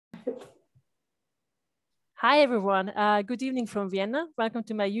Hi, everyone. Good evening from Vienna. Welcome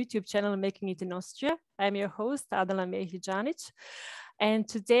to my YouTube channel, Making It in Austria. I'm your host, Adela Mehlijanic. And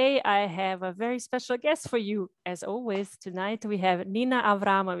today I have a very special guest for you. As always, tonight we have Nina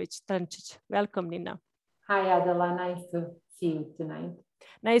Avramovic. Welcome, Nina. Hi, Adela. Nice to see you tonight.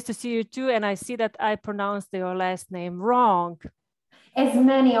 Nice to see you too. And I see that I pronounced your last name wrong. As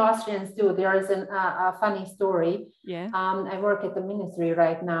many Austrians do. There is a funny story. Yeah. I work at the ministry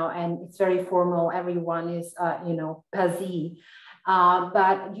right now, and it's very formal. Everyone is, Pazi.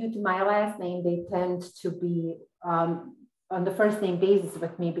 But due to my last name, they tend to be on the first name basis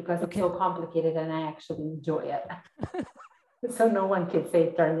with me because it's so complicated, and I actually enjoy it. So no one can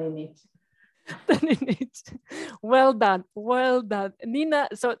say Trninic. Well done, well done, Nina.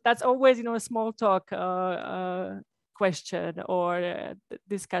 So that's always, a small talk question or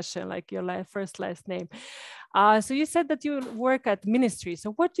discussion, like your last name. So you said that you work at ministry.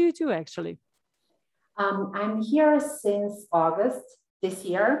 So what do you do actually? I'm here since August this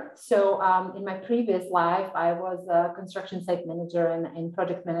year. So in my previous life, I was a construction site manager and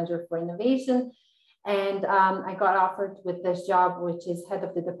project manager for innovation. And I got offered with this job, which is head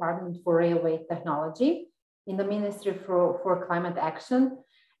of the Department for Railway Technology in the Ministry for Climate Action.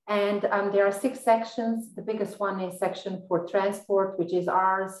 And there are 6 sections. The biggest one is section for transport, which is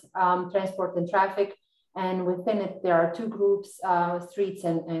ours, transport and traffic. And within it, there are 2 groups, streets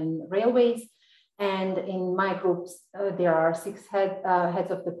and railways. And in my groups, there are 6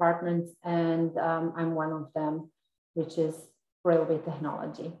 heads of departments, and I'm one of them, which is railway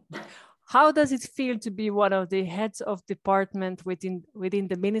technology. How does it feel to be one of the heads of department within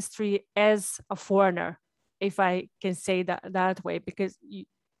the ministry as a foreigner, if I can say that way? Because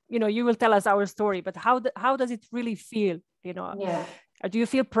you will tell us our story, but how does it really feel? Yeah. Do you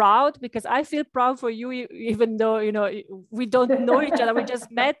feel proud? Because I feel proud for you, even though we don't know each other. We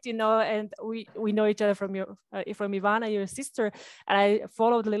just met, and we know each other from Ivana, your sister, and I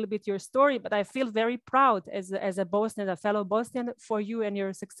followed a little bit your story. But I feel very proud as a Bosnian, a fellow Bosnian, for you and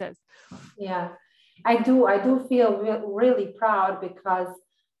your success. Yeah, I do feel really proud because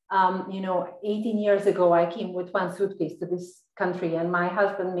 18 years ago I came with 1 suitcase to this country, and my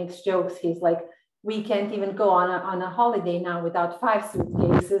husband makes jokes. He's like, we can't even go on a holiday now without 5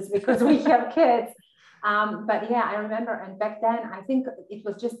 suitcases because we have kids. But yeah, I remember, and back then I think it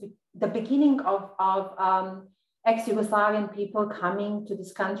was just the beginning of ex-Yugoslavian people coming to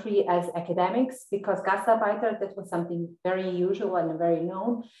this country as academics, because Gastarbeiter, that was something very usual and very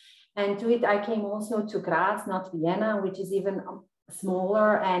known. And to it, I came also to Graz, not Vienna, which is even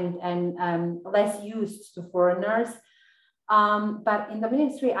smaller and less used to foreigners. But in the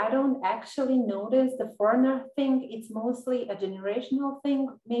ministry, I don't actually notice the foreigner thing. It's mostly a generational thing,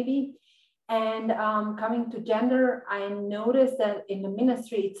 maybe. And coming to gender, I noticed that in the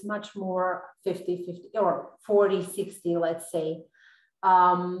ministry, it's much more 50-50 or 40-60, let's say,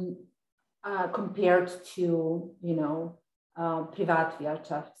 compared to,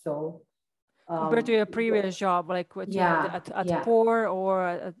 Privatwirtschaft. So compared to your previous job, like what you had at PORR or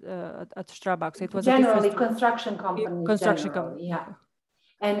at Strabag. So it was generally a construction company. Construction company. Yeah.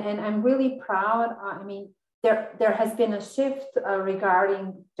 And I'm really proud. I mean, there has been a shift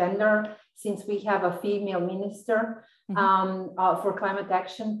regarding gender since we have a female minister for climate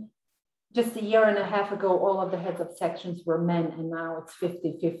action. Just a year and a half ago, all of the heads of sections were men, and now it's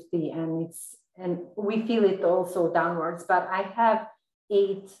 50-50, and we feel it also downwards. But I have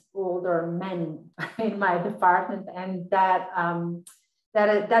 8 older men in my department, and that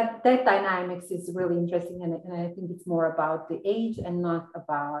dynamics is really interesting, and I think it's more about the age and not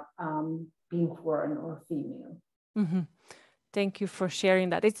about being foreign or female. Mm-hmm. Thank you for sharing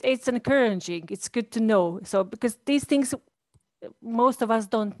that. It's encouraging. It's good to know. So because these things most of us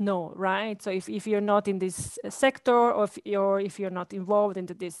don't know, right? So if you're not in this sector, or if you're not involved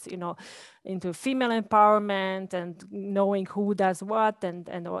into this, into female empowerment and knowing who does what and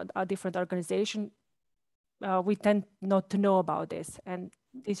a different organization, we tend not to know about this. And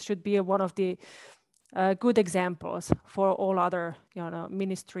this should be one of the good examples for all other,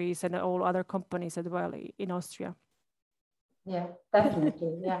 ministries and all other companies as well in Austria. Yeah,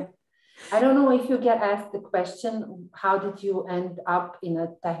 definitely. Yeah. I don't know if you get asked the question, how did you end up in a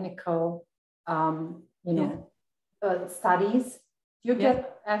technical, studies? You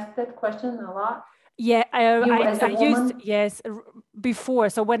get asked that question a lot? Yeah, I used, yes, before.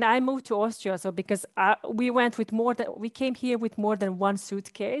 So when I moved to Austria, so because we came here with more than 1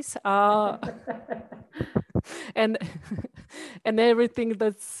 suitcase. And and everything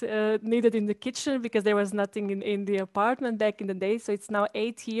that's needed in the kitchen, because there was nothing in the apartment back in the day. So it's now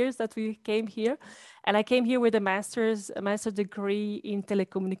 8 years that we came here. And I came here with a master's degree in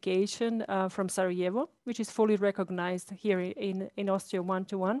telecommunication from Sarajevo, which is fully recognized here in Austria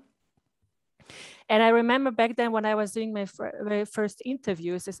 1-to-1. And I remember back then when I was doing my very first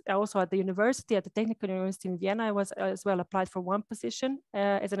interviews, also at the university, at the Technical University in Vienna, I was as well applied for one position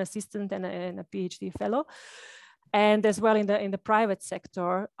as an assistant and a PhD fellow. And as well in the private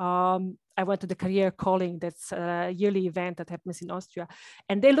sector, I went to the Career Calling, that's a yearly event that happens in Austria.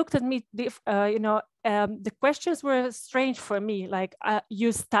 And they looked at me, the questions were strange for me. Like,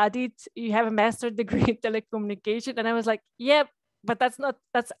 you have a master's degree in telecommunication. And I was like, yeah, but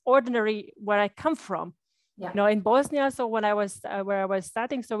that's ordinary where I come from. Yeah. In Bosnia, so when I was where I was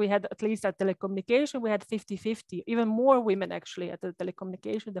studying, so we had, at least at telecommunication, we had 50-50, even more women actually at the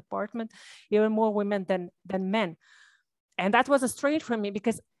telecommunication department, even more women than men. And that was a strange for me,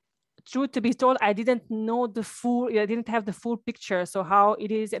 because truth to be told, I didn't have the full picture. So how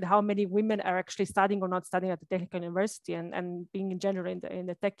it is and how many women are actually studying or not studying at the Technical University and being in general in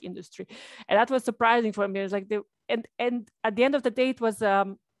the tech industry. And that was surprising for me. It was like, and at the end of the day, it was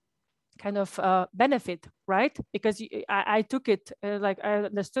kind of benefit, right? Because I took it like I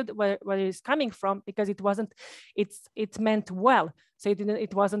understood where it's coming from, because it meant well. So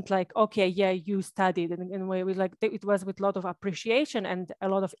it wasn't like, okay, yeah, you studied, and it was like, it was with a lot of appreciation and a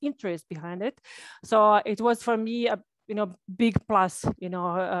lot of interest behind it. So it was for me a big plus, in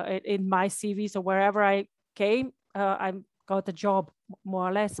my CV. So wherever I came, I got a job more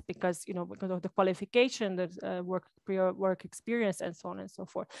or less, because of the qualification, the work experience, and so on and so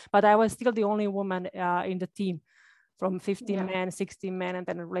forth. But I was still the only woman in the team, from 15 men, 16 men, and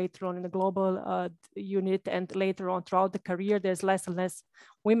then later on in the global unit, and later on throughout the career, there's less and less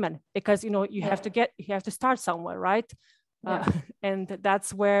women, because you have to start somewhere, right? And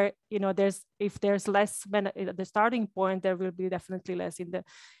that's where if there's less men at the starting point, there will be definitely less in the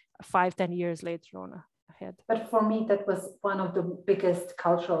 5-10 years later on ahead. But for me, that was one of the biggest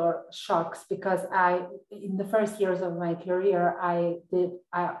cultural shocks, because in the first years of my career, I did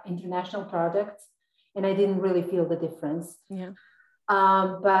international projects, and I didn't really feel the difference. Yeah.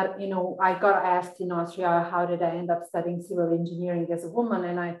 But I got asked in Austria, how did I end up studying civil engineering as a woman?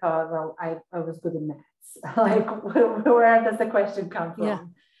 And I thought, well, I was good in maths. Like, where does the question come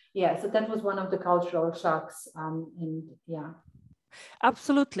from? Yeah. So that was one of the cultural shocks. And yeah.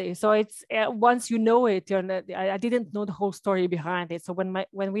 Absolutely. So it's once you know it, I didn't know the whole story behind it. So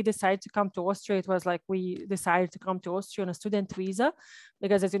when we decided to come to Austria, it was like we decided to come to Austria on a student visa,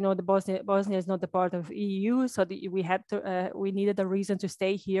 because as you know, Bosnia is not a part of EU. So we needed a reason to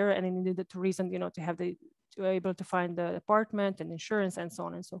stay here, and we needed a reason, to be able to find the apartment and insurance and so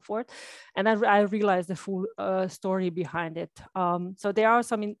on and so forth. And I realized the full story behind it. So there are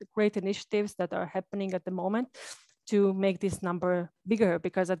some great initiatives that are happening at the moment to make this number bigger,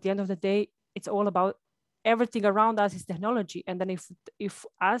 because at the end of the day, it's all about everything around us is technology. And then if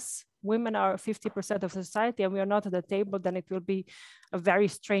us women are 50% of society and we are not at the table, then it will be a very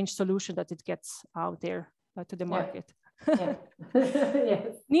strange solution that it gets out there to the market. Yeah.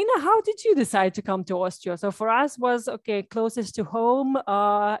 Yes. Nina, how did you decide to come to Austria? So for us was, okay, closest to home,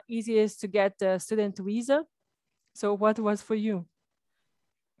 easiest to get a student visa. So what was for you?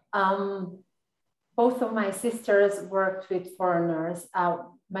 Both of my sisters worked with foreigners.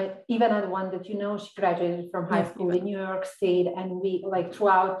 Even the one that she graduated from high school in New York State, and we, like,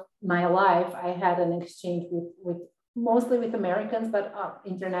 throughout my life, I had an exchange with mostly with Americans, but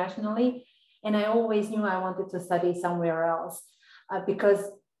internationally. And I always knew I wanted to study somewhere else, because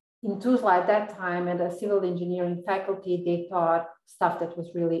in Tuzla at that time, at the civil engineering faculty, they taught stuff that was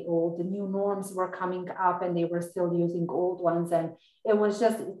really old. The new norms were coming up, and they were still using old ones, and it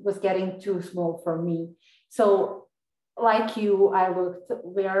was getting too small for me. So, like you, I looked,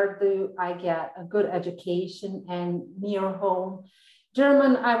 where do I get a good education and near home?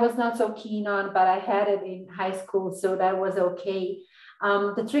 German, I was not so keen on, but I had it in high school, so that was okay.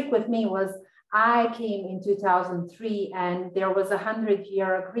 The trick with me was, I came in 2003, and there was a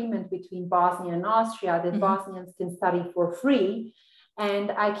 100-year agreement between Bosnia and Austria that Bosnians can study for free.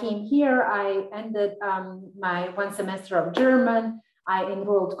 And I came here, I ended my 1 semester of German, I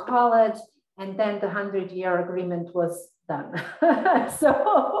enrolled college, and then the 100-year agreement was done.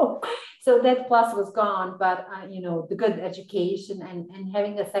 So that plus was gone, but the good education and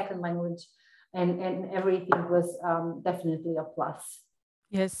having a second language and everything was definitely a plus.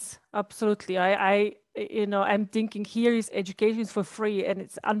 Yes, absolutely. I'm thinking here is education for free, and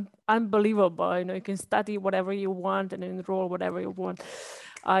it's unbelievable. You can study whatever you want and enroll whatever you want.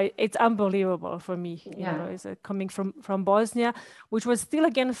 It's unbelievable for me, it's coming from Bosnia, which was still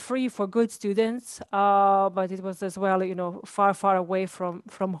again free for good students, but it was as well, far away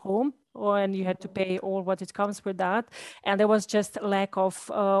from home, and you had to pay all what it comes with that, and there was just lack of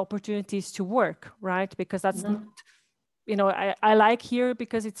opportunities to work, right? Because that's not, I like here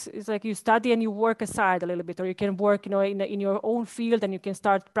because it's like you study and you work aside a little bit, or you can work, in your own field, and you can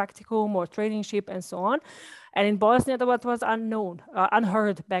start practicum or traineeship and so on. And in Bosnia, that was unknown,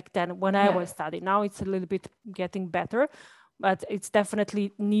 unheard back then when I was studying. Now it's a little bit getting better, but it's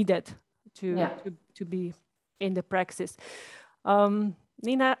definitely needed to be in the praxis.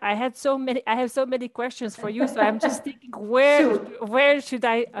 Nina, I have so many questions for you, so I'm just thinking where should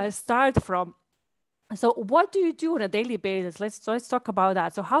I start from? So what do you do on a daily basis? Let's talk about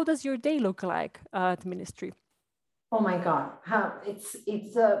that. So how does your day look like at ministry? Oh my God, it's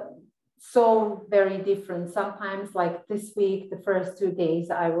so very different. Sometimes, like this week, the first 2 days,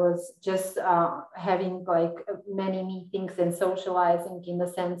 I was just having like many meetings and socializing, in the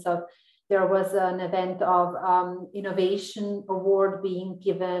sense of there was an event of innovation award being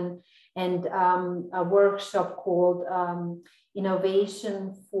given, and a workshop called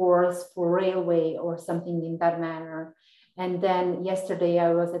innovation force for railway or something in that manner. And then yesterday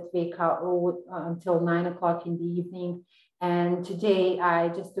I was at VKO until 9 o'clock in the evening. And today I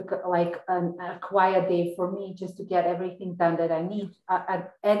just took like a quiet day for me, just to get everything done that I need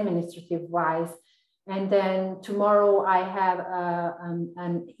administrative wise. And then tomorrow I have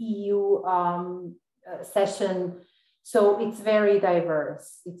an EU session. So it's very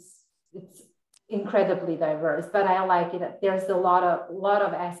diverse. It's incredibly diverse, but I like it. There's a lot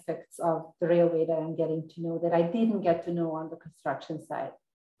of aspects of the railway that I'm getting to know that I didn't get to know on the construction side.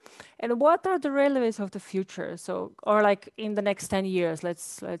 And what are the railways of the future? So, or like in the next 10 years,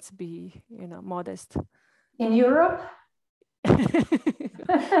 let's be, modest. In Europe?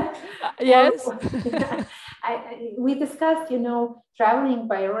 Yes. We discussed, traveling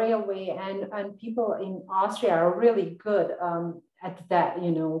by railway, and people in Austria are really good at that.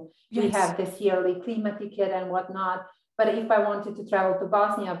 We have this yearly Klima ticket and whatnot. But if I wanted to travel to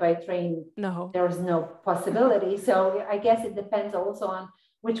Bosnia by train, there's no possibility. So I guess it depends also on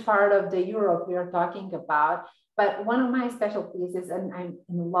which part of the Europe we are talking about. But one of my specialties is, and I'm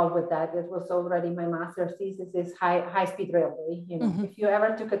in love with that, it was already my master's thesis, is high-speed railway. If you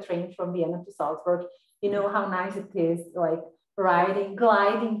ever took a train from Vienna to Salzburg, you know how nice it is, like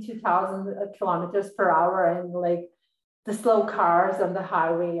gliding 2,000 kilometers per hour, and like the slow cars on the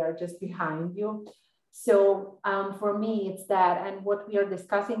highway are just behind you. So for me, it's that. And what we are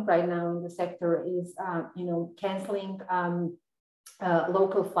discussing right now in the sector is, canceling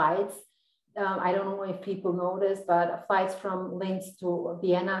local flights. I don't know if people noticed, but flights from Linz to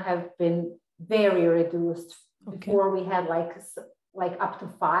Vienna have been very reduced. Before we had like up to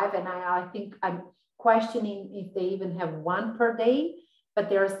 5, and I think I'm questioning if they even have 1 per day. But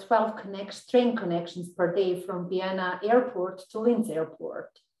there's 12 train connections per day from Vienna airport to Linz airport.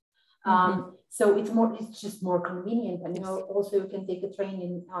 So it's just more convenient, and also you can take a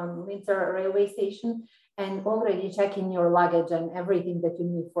train on Linz railway station and already check in your luggage and everything that you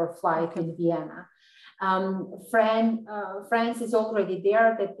need for a flight in Vienna. France is already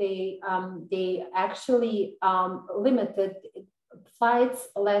there, that they actually limited flights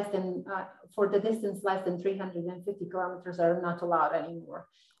less than for the distance less than 350 kilometers are not allowed anymore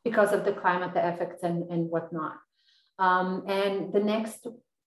because of the climate effects and whatnot. And the next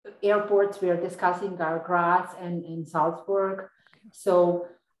airports we are discussing are Graz and Salzburg. So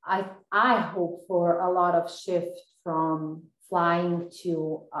I hope for a lot of shift from flying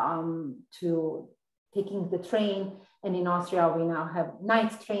to taking the train. And in Austria, we now have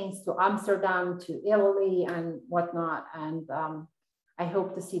night trains to Amsterdam, to Italy and whatnot. And I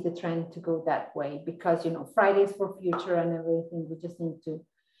hope to see the trend to go that way, because, Fridays for future and everything, we just need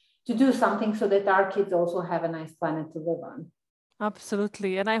to do something so that our kids also have a nice planet to live on.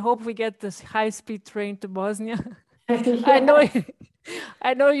 Absolutely. And I hope we get this high-speed train to Bosnia. Yeah.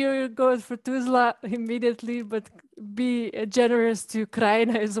 I know you go for Tuzla immediately, but be generous to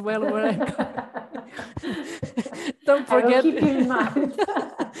Ukraine as well, where I'm going. Don't forget. I will keep you in mind.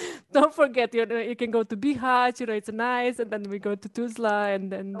 Don't forget, you can go to Bihać, it's nice, and then we go to Tuzla,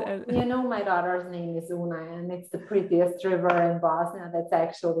 and then. My daughter's name is Una, and it's the prettiest river in Bosnia that's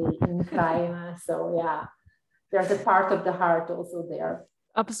actually in Krajina. So yeah, there's a part of the heart also there.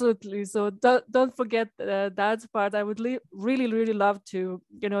 Absolutely. So don't forget that part. I would really love to,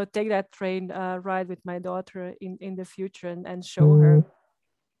 take that train ride with my daughter in the future and show her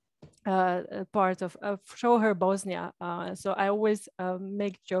part of show her Bosnia. So I always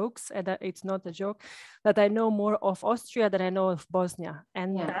make jokes, and it's not a joke, that I know more of Austria than I know of Bosnia,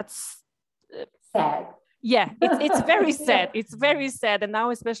 and that's sad. Yeah, it's very sad. It's very sad, and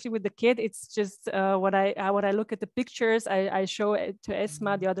now especially with the kid, it's just when I look at the pictures, I show it to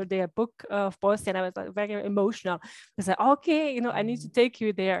Esma the other day a book of Bosnia, and I was like very emotional. I said, okay, I need to take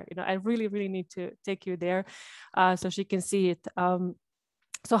you there. I really need to take you there, so she can see it.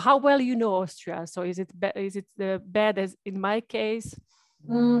 So how well you know Austria? So is it bad as in my case?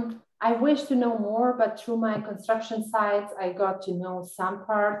 I wish to know more, but through my construction sites, I got to know some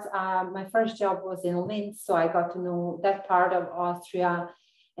parts. My first job was in Linz, so I got to know that part of Austria.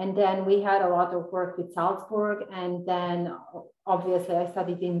 And then we had a lot of work with Salzburg. And then obviously I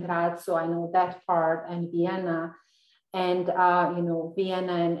studied in Graz, so I know that part, and Vienna. And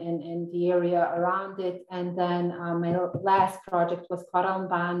Vienna and the area around it. And then my last project was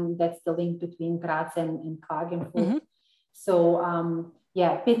Koralmbahn. That's the link between Graz and Klagenfurt. Mm-hmm. So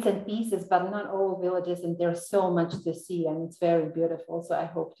bits and pieces, but not all villages. And there's so much to see, and it's very beautiful. So I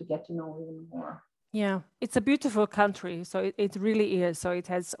hope to get to know even more. Yeah, it's a beautiful country. So it really is. So it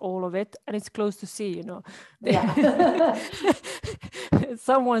has all of it, and it's close to sea, Yeah.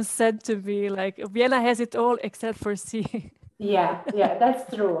 Someone said to me, like, Vienna has it all except for sea. Yeah,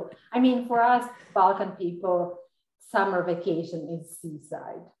 that's true. I mean, for us Balkan people, summer vacation is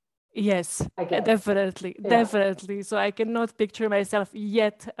seaside. Yes, definitely. So I cannot picture myself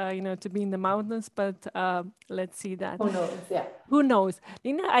yet, to be in the mountains, but let's see that. Who knows? Yeah. Who knows?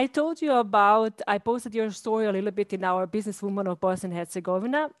 Nina, I told you I posted your story a little bit in our Businesswoman of Bosnia and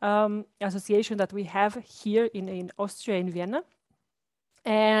Herzegovina association that we have here in Austria, in Vienna.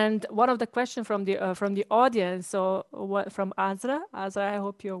 And one of the questions from the audience, so from Azra, I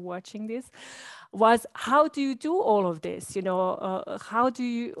hope you're watching this, was how do you do all of this? How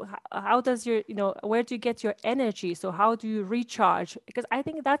does your, where do you get your energy? So how do you recharge? Because I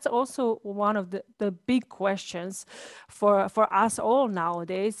think that's also one of the big questions for us all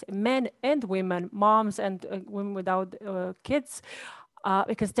nowadays, men and women, moms and women without kids.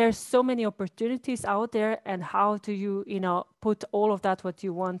 Because there's so many opportunities out there, and how do you, put all of that what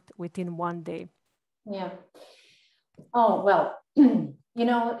you want within one day? Yeah. Oh, well,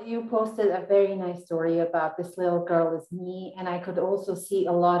 you posted a very nice story about this little girl is me, and I could also see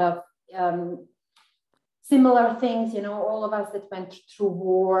a lot of similar things, all of us that went through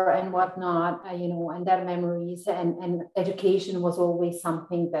war and whatnot, and their memories, and education was always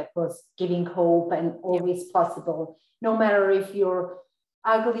something that was giving hope and always possible, no matter if you're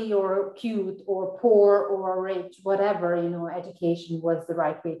ugly or cute or poor or rich, whatever, education was the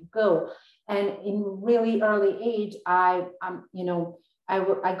right way to go. And in really early age, I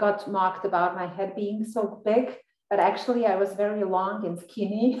got mocked about my head being so big, but actually I was very long and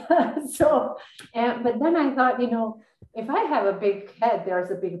skinny. But then I thought, if I have a big head, there's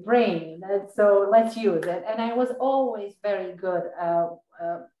a big brain. So let's use it. And I was always very good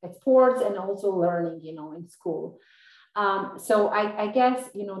at sports and also learning, in school. So I guess,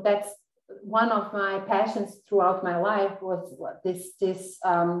 that's one of my passions throughout my life was this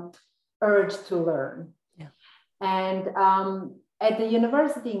urge to learn. Yeah. And at the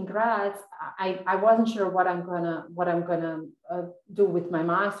university in Graz, I wasn't sure what I'm gonna do with my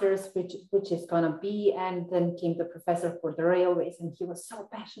master's, which is gonna be. And then came the professor for the railways, and he was so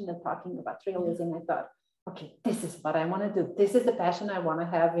passionate talking about railways. And I thought, okay, this is what I want to do. This is the passion I want to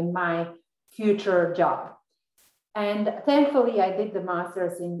have in my future job. And thankfully, I did the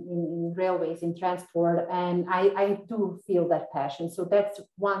master's in railways, in transport, and I do feel that passion. So that's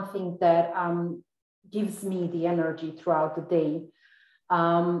one thing that gives me the energy throughout the day.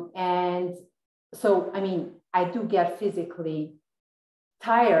 And so, I mean, I do get physically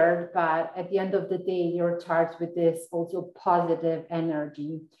tired, but at the end of the day, you're charged with this also positive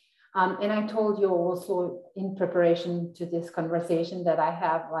energy. And I told you also in preparation to this conversation that I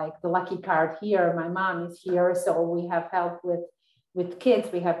have like the lucky card here. My mom is here, so we have help with kids.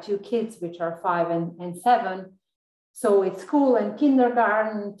 We have 2 kids, which are 5 and 7. So it's school and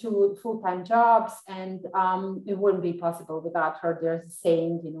kindergarten, 2 full-time jobs, and it wouldn't be possible without her. There's a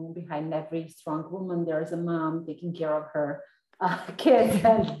saying, behind every strong woman, there's a mom taking care of her kids,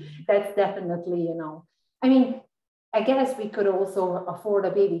 and that's definitely, I mean, I guess we could also afford a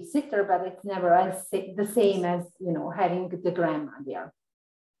babysitter, but it's never the same as, having the grandma there.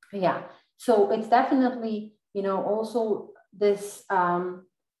 Yeah. So it's definitely, also this,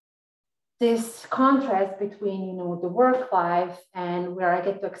 this contrast between, the work life and where I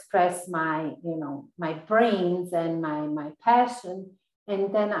get to express my, my brains and my passion.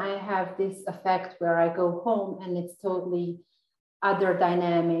 And then I have this effect where I go home and it's totally other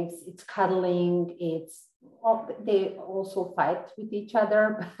dynamics. It's cuddling. They also fight with each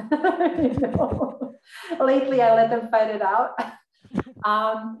other. You know, lately I let them fight it out.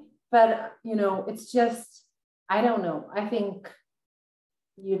 But you know, it's just, I don't know. I think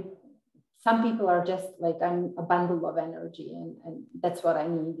some people are just like, I'm a bundle of energy, and that's what I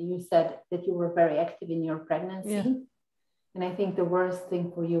need. You said that you were very active in your pregnancy. Yeah. And I think the worst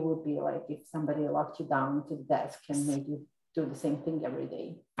thing for you would be like if somebody locked you down to the desk and made you do the same thing every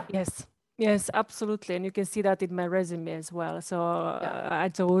day. Yes. Yes, absolutely. And you can see that in my resume as well. So I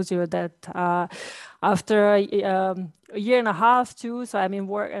told you that after a year and a half too, so I'm in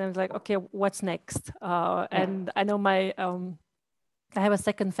work and I was like, okay, what's next? And I know I have a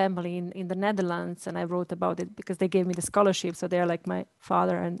second family in the Netherlands, and I wrote about it because they gave me the scholarship. So they're like my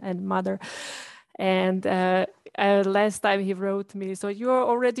father and mother. And last time he wrote me, so you're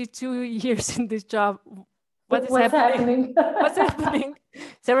already 2 years in this job. What's happening? What's happening?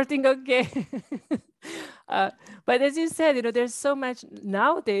 Is everything okay? But as you said, you know, there's so much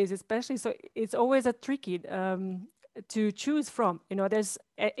nowadays, especially, so it's always a tricky to choose from. You know,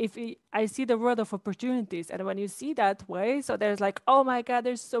 I see the world of opportunities, and when you see that way, so there's like, oh my God,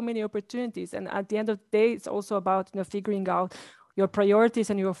 there's so many opportunities. And at the end of the day, it's also about, you know, figuring out your priorities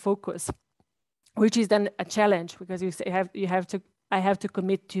and your focus, which is then a challenge, because I have to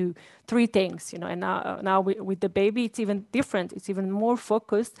commit to 3 things, you know, and now with the baby, it's even different. It's even more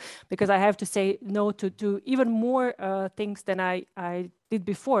focused, because I have to say no to do even more things than I did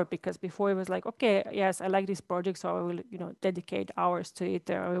before, because before it was like, okay, yes, I like this project, so I will, you know, dedicate hours to it.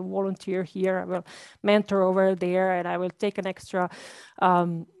 I will volunteer here, I will mentor over there, and I will take an extra,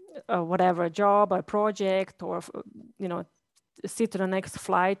 whatever, job or project, or, you know, sit on the next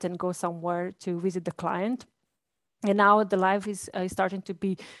flight and go somewhere to visit the client. And now the life is starting to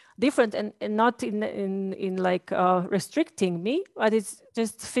be different, and not in like restricting me, but it's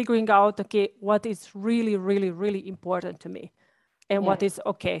just figuring out, okay, what is really, really, really important to me, and what is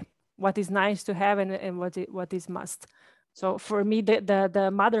okay, what is nice to have, and what is must. So for me, the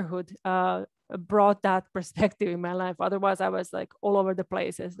motherhood brought that perspective in my life. Otherwise, I was like all over the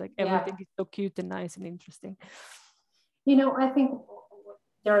places, like everything is so cute and nice and interesting. You know, I think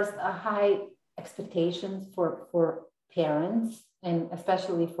there's a high expectations for parents, and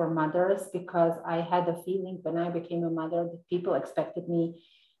especially for mothers, because I had a feeling when I became a mother that people expected me,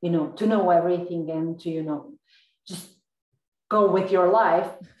 you know, to know everything and to, you know, just go with your life.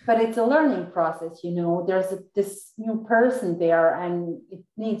 But it's a learning process, you know. There's this new person there, and it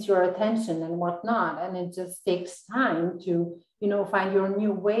needs your attention and whatnot, and it just takes time to, you know, find your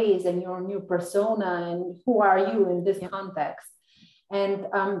new ways and your new persona, and who are you in this context. And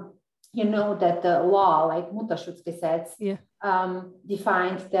you know that the law, like Mutterschutzgesetz,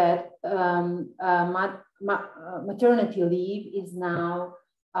 defines that maternity leave is now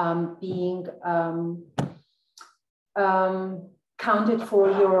being counted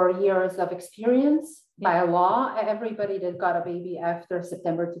for your years of experience by law. Everybody that got a baby after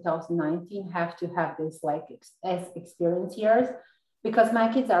September 2019 have to have this like as experience years. Because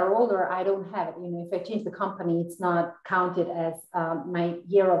my kids are older, I don't have it. You know, if I change the company, it's not counted as my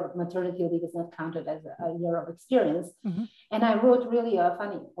year of maternity leave is not counted as a year of experience. And I wrote really a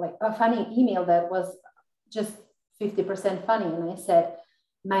funny email that was just 50% funny. And I said,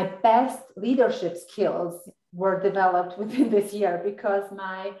 my best leadership skills were developed within this year, because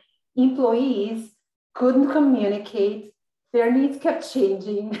my employees couldn't communicate. Their needs kept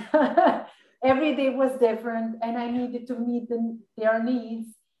changing. Every day was different, and I needed to meet their needs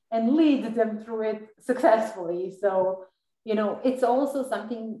and lead them through it successfully. So, you know, it's also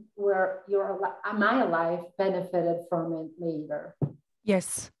something where my life benefited from it later.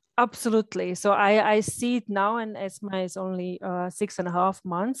 Yes, absolutely. So I see it now, and Esma is only 6.5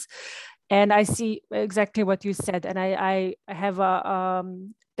 months, and I see exactly what you said. And I have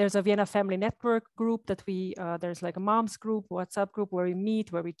there's a Vienna Family Network group that there's like a mom's group, WhatsApp group, where we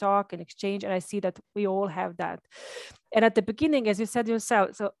meet, where we talk and exchange. And I see that we all have that. And at the beginning, as you said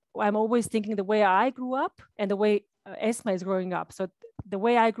yourself, so I'm always thinking the way I grew up and the way Esma is growing up. So the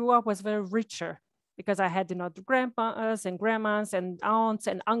way I grew up was very richer, because I had, you know, the grandpas and grandmas and aunts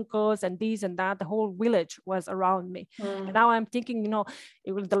and uncles and this and that. The whole village was around me. And now I'm thinking, you know,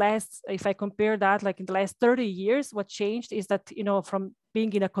 if I compare that, like in the last 30 years, what changed is that, you know, from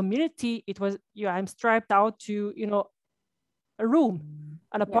being in a community, it was, I'm strapped out to, you know, a room,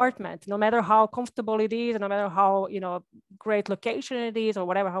 an apartment, no matter how comfortable it is, no matter how, you know, great location it is, or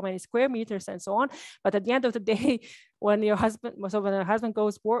whatever, how many square meters and so on. But at the end of the day, when a husband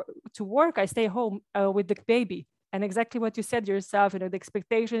goes to work, I stay home with the baby. And exactly what you said yourself, you know, the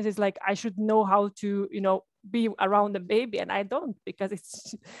expectations is like, I should know how to, you know, be around the baby, and I don't, because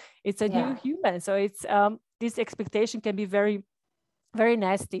it's a new human. So it's this expectation can be very, very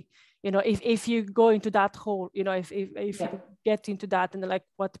nasty, you know, if you go into that hole, you know, if you get into that, and like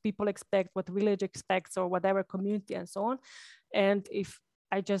what people expect, what village expects, or whatever community and so on. And if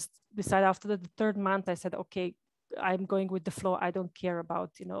I just decided after the third month, I said, okay, I'm going with the flow. I don't care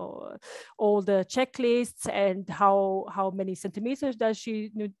about, you know, all the checklists and how many centimeters does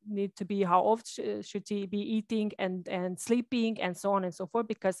she need to be, how often should she be eating and sleeping, and so on and so forth,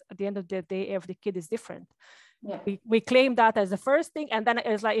 because at the end of the day, every kid is different. We claim that as the first thing, and then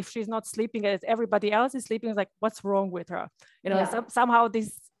it's like, if she's not sleeping as everybody else is sleeping, it's like, what's wrong with her, you know? Somehow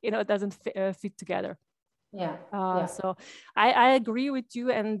this, you know, doesn't fit together. So I agree with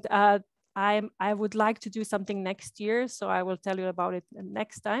you, and I would like to do something next year, so I will tell you about it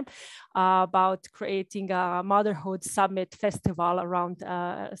next time, about creating a motherhood summit festival around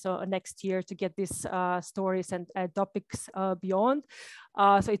so next year, to get these stories and topics beyond.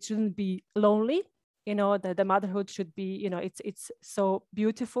 So it shouldn't be lonely, you know, the motherhood should be, you know, it's so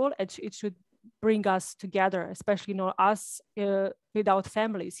beautiful, and it should bring us together, especially, you know, us without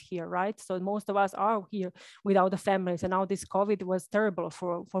families here, right? So most of us are here without the families, and now this COVID was terrible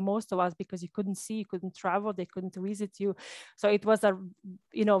for most of us, because you couldn't see, you couldn't travel, they couldn't visit you. So it was a,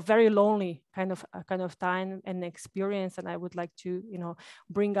 you know, very lonely kind of time and experience, and I would like to, you know,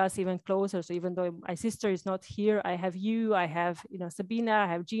 bring us even closer. So even though my sister is not here, I have you, I have, you know, Sabina, I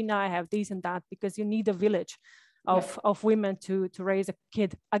have Gina, I have this and that, because you need a village of women to raise a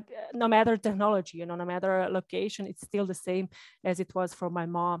kid, no matter technology, you know, no matter location, it's still the same as it was for my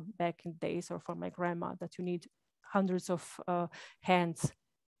mom back in days, or for my grandma, that you need hundreds of hands.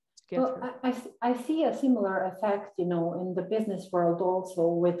 Well, I see a similar effect, you know, in the business world also,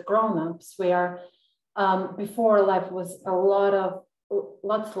 with grown-ups, where before, life was a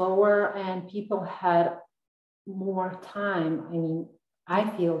lot slower, and people had more time. I mean, I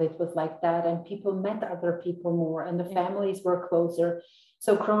feel it was like that, and people met other people more, and the families were closer.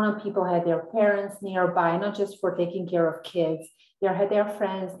 So grown-up people had their parents nearby, not just for taking care of kids. They had their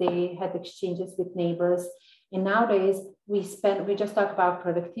friends, they had exchanges with neighbors. And nowadays we just talk about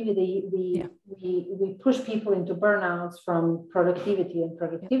productivity. We push people into burnouts from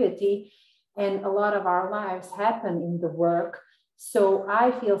productivity. And a lot of our lives happen in the work. So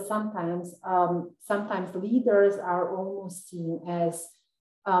I feel sometimes leaders are almost seen as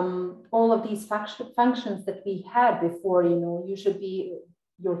all of these functions that we had before. You know, you should be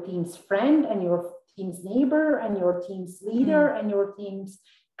your team's friend, and your team's neighbor, and your team's leader, and your team's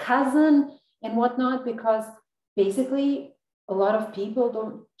cousin, and whatnot, because basically a lot of people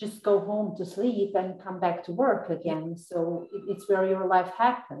don't just go home to sleep and come back to work again. So it's where your life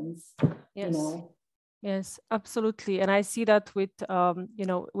happens. You know. Yes, absolutely. And I see that with, you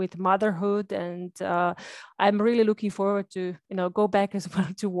know, with motherhood, and I'm really looking forward to, you know, go back as well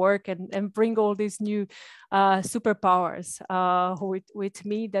to work and bring all these new superpowers with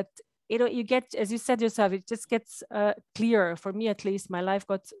me, that, you know, you get, as you said yourself, it just gets clearer. For me, at least, my life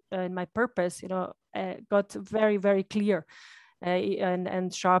got, my purpose, you know, got very, very clear.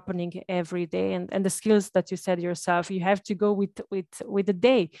 And sharpening every day, and the skills that you said yourself, you have to go with the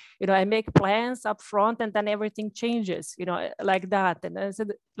day. You know, I make plans up front, and then everything changes, you know, like that. And I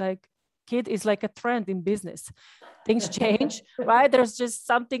said, like, kid is like a trend in business. Things change, right? There's just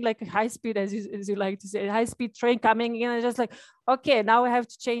something like a high speed, as you like to say, a high speed train coming in, and just like, okay, now I have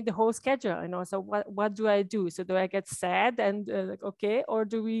to change the whole schedule, you know. So what do I do? So do I get sad and like, okay, or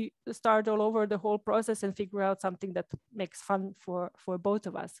do we start all over the whole process and figure out something that makes fun for both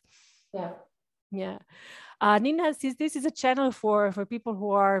of us? Yeah. Nina, this is a channel for people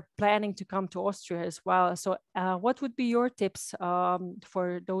who are planning to come to Austria as well. So what would be your tips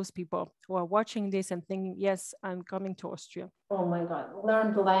for those people who are watching this and thinking, yes, I'm coming to Austria? Oh my God,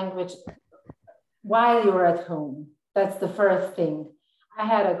 learn the language while you're at home. That's the first thing. I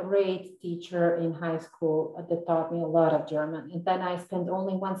had a great teacher in high school that taught me a lot of German. And then I spent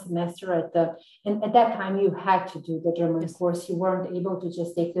only one semester and at that time you had to do the German course. You weren't able to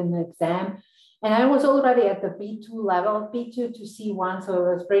just take an exam. And I was already at the B2 level, B2 to C1, so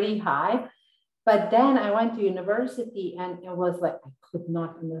it was pretty high. But then I went to university, and it was like, I could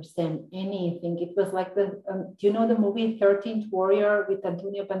not understand anything. It was like do you know the movie 13th Warrior with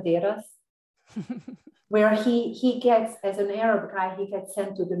Antonio Banderas? Where he gets, as an Arab guy, he gets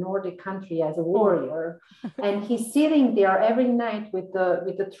sent to the Nordic country as a warrior. And he's sitting there every night with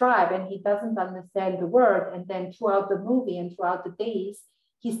the tribe, and he doesn't understand the word. And then throughout the movie and throughout the days,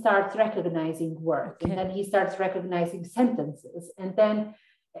 he starts recognizing words, and then he starts recognizing sentences. And then,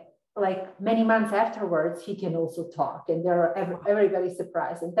 like many months afterwards, he can also talk, and everybody's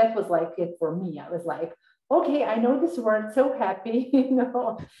surprised. And that was like it for me. I was like, okay, I know this word, so happy. You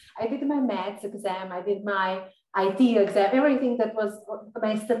know, I did my maths exam, I did my IT exam, everything that was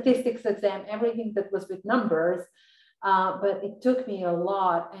my statistics exam, everything that was with numbers. But it took me a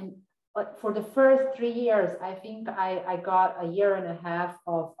lot. And for the first 3 years, I think I got a year and a half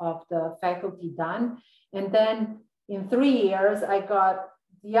of the faculty done. And then in 3 years, I got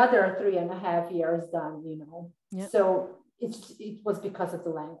the other 3.5 years done, you know. Yeah. So it was because of the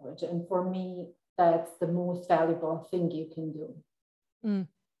language. And for me, that's the most valuable thing you can do.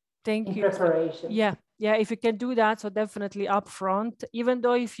 Thank in you. preparation. So, yeah, if you can do that, so definitely upfront. Even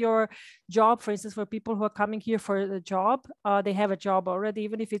though if your job, for instance, for people who are coming here for the job, they have a job already.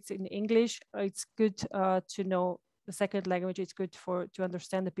 Even if it's in English, it's good to know the second language. It's good to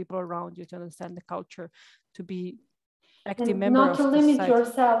understand the people around you, to understand the culture, to be active and member not of to the limit society.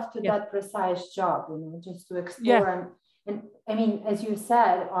 yourself to that precise job, you know, just to explore. And I mean, as you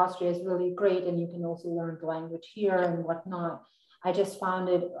said, Austria is really great, and you can also learn the language here and whatnot. I just found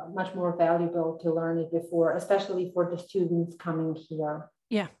it much more valuable to learn it before, especially for the students coming here.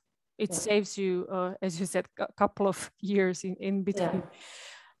 Yeah, it saves you, as you said, a couple of years in between.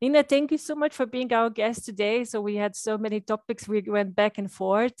 Nina, thank you so much for being our guest today. So we had so many topics, we went back and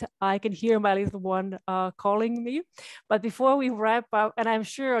forth. I can hear my little one calling me. But before we wrap up, and I'm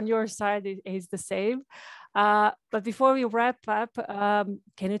sure on your side it is the same, but before we wrap up,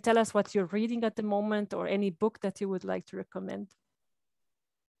 can you tell us what you're reading at the moment, or any book that you would like to recommend?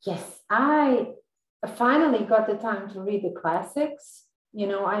 Yes, I finally got the time to read the classics. You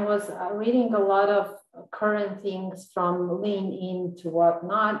know, I was reading a lot of current things from Lean In to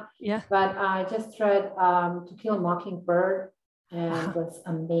whatnot. Yeah. But I just read To Kill a Mockingbird and was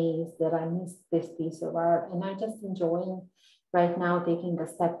amazed that I missed this piece of art. And I'm just enjoying right now taking a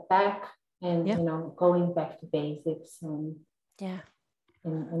step back and, you know, going back to basics. And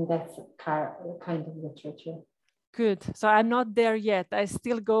that's kind of literature. Good. So I'm not there yet. I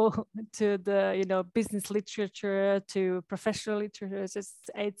still go to the, you know, business literature, to professional literature.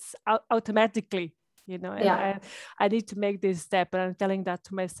 It's automatically, you know, and I need to make this step. And I'm telling that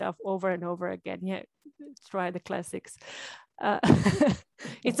to myself over and over again. Yeah, try the classics.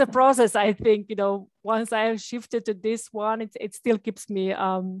 It's a process, I think, you know, once I have shifted to this one, it still keeps me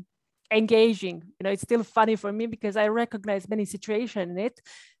engaging. You know, it's still funny for me because I recognize many situations in it.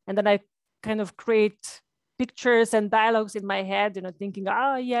 And then I kind of create pictures and dialogues in my head, you know, thinking,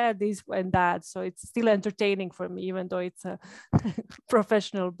 oh yeah, this and that. So it's still entertaining for me, even though it's a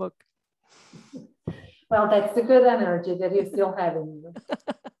professional book. Well, that's the good energy that you still have in you.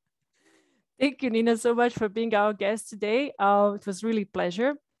 Thank you, Nina, so much for being our guest today. It was really a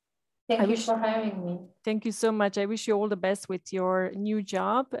pleasure. Thank you for having me. Thank you so much. I wish you all the best with your new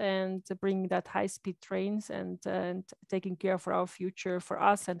job and bringing that high-speed trains and taking care for our future, for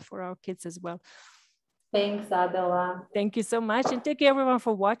us and for our kids as well. Thanks, Adela. Thank you so much. And thank you everyone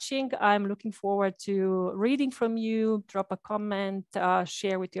for watching. I'm looking forward to reading from you. Drop a comment,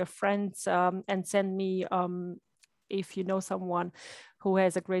 share with your friends, and send me, if you know someone who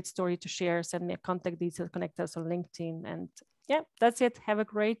has a great story to share, send me a contact details, connect us on LinkedIn. And yeah, that's it. Have a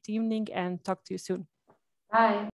great evening and talk to you soon. Bye.